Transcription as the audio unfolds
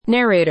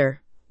Narrator.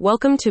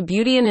 Welcome to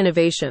Beauty and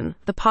Innovation,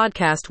 the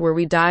podcast where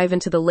we dive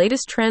into the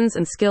latest trends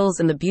and skills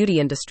in the beauty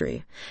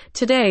industry.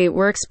 Today,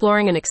 we're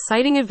exploring an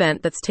exciting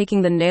event that's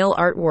taking the nail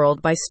art world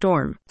by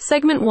storm.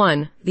 Segment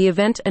 1, the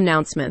event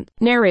announcement.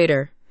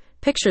 Narrator.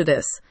 Picture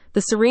this. The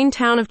serene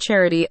town of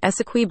Charity,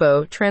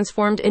 Essequibo,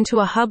 transformed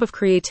into a hub of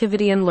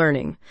creativity and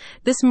learning.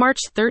 This March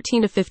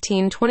 13 to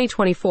 15,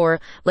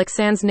 2024,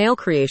 Lexann's Nail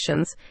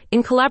Creations,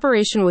 in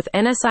collaboration with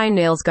NSI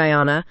Nails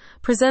Guyana,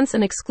 presents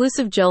an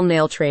exclusive gel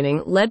nail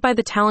training led by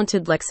the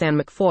talented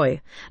Lexann McPhoy,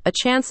 a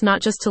chance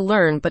not just to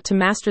learn but to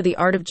master the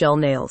art of gel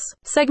nails.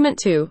 Segment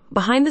 2,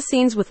 Behind the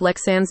Scenes with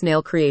Lexann's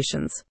Nail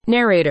Creations.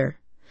 Narrator.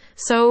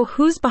 So,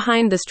 who's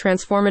behind this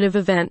transformative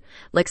event?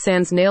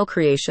 Lexann's Nail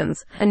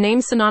Creations, a name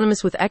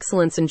synonymous with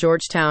excellence in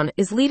Georgetown,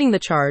 is leading the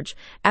charge.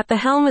 At the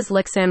helm is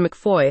Lexann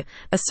McPhoy,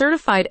 a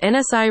certified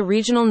NSI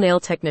regional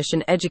nail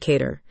technician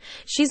educator.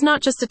 She's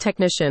not just a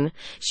technician,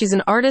 she's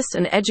an artist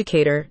and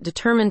educator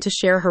determined to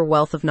share her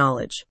wealth of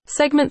knowledge.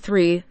 Segment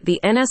 3,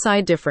 the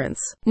NSI difference.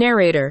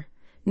 Narrator.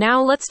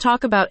 Now let's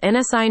talk about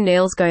NSI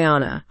Nails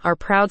Guyana, our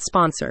proud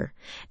sponsor.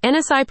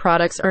 NSI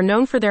products are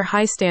known for their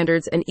high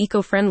standards and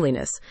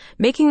eco-friendliness,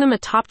 making them a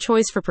top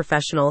choice for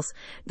professionals.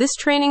 This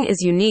training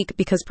is unique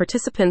because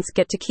participants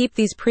get to keep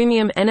these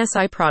premium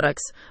NSI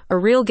products, a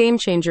real game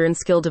changer in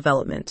skill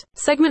development.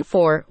 Segment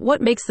 4, what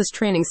makes this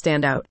training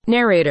stand out?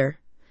 Narrator.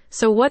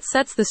 So what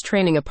sets this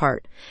training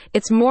apart?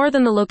 It's more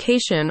than the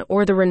location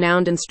or the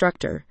renowned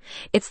instructor.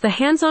 It's the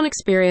hands-on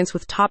experience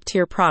with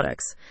top-tier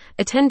products.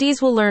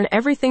 Attendees will learn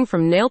everything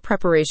from nail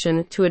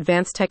preparation to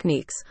advanced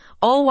techniques,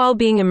 all while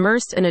being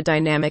immersed in a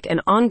dynamic and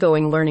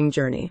ongoing learning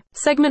journey.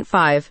 Segment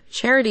 5,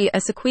 Charity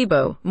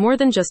Essequibo, more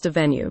than just a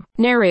venue.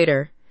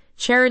 Narrator.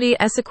 Charity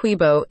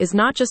Essequibo is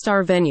not just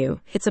our venue,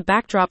 it's a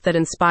backdrop that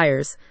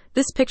inspires.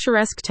 This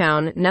picturesque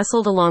town,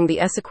 nestled along the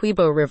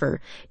Essequibo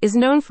River, is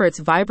known for its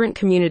vibrant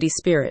community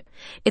spirit.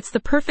 It's the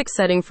perfect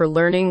setting for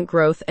learning,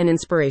 growth, and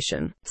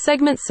inspiration.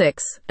 Segment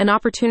 6, an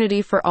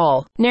opportunity for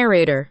all.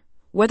 Narrator.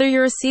 Whether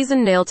you're a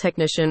seasoned nail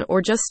technician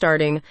or just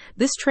starting,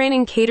 this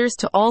training caters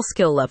to all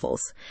skill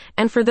levels.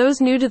 And for those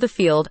new to the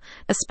field,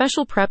 a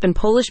special prep and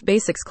Polish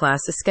basics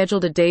class is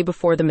scheduled a day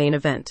before the main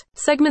event.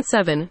 Segment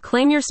 7,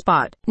 claim your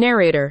spot.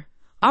 Narrator.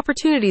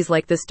 Opportunities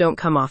like this don't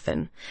come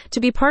often.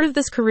 To be part of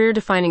this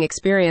career-defining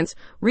experience,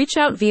 reach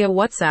out via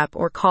WhatsApp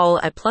or call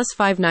at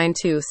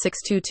 +592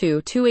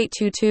 622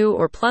 2822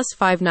 or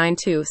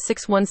 +592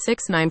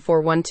 616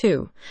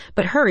 9412.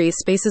 But hurry,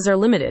 spaces are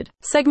limited.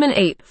 Segment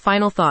 8,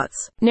 final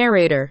thoughts.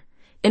 Narrator.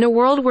 In a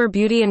world where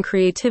beauty and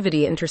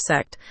creativity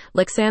intersect,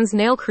 Lexann's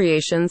Nail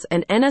Creations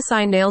and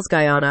NSI Nails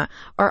Guyana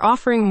are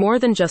offering more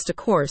than just a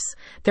course.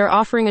 They're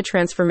offering a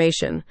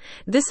transformation.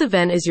 This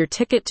event is your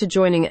ticket to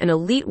joining an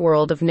elite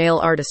world of nail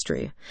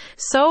artistry.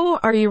 So,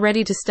 are you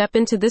ready to step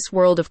into this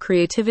world of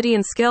creativity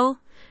and skill?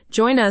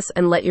 Join us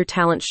and let your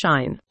talent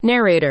shine.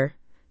 Narrator.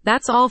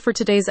 That's all for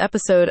today's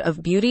episode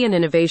of Beauty and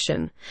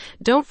Innovation.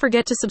 Don't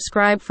forget to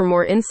subscribe for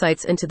more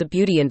insights into the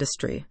beauty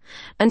industry.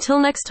 Until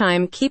next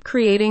time, keep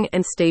creating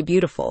and stay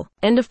beautiful.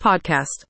 End of podcast.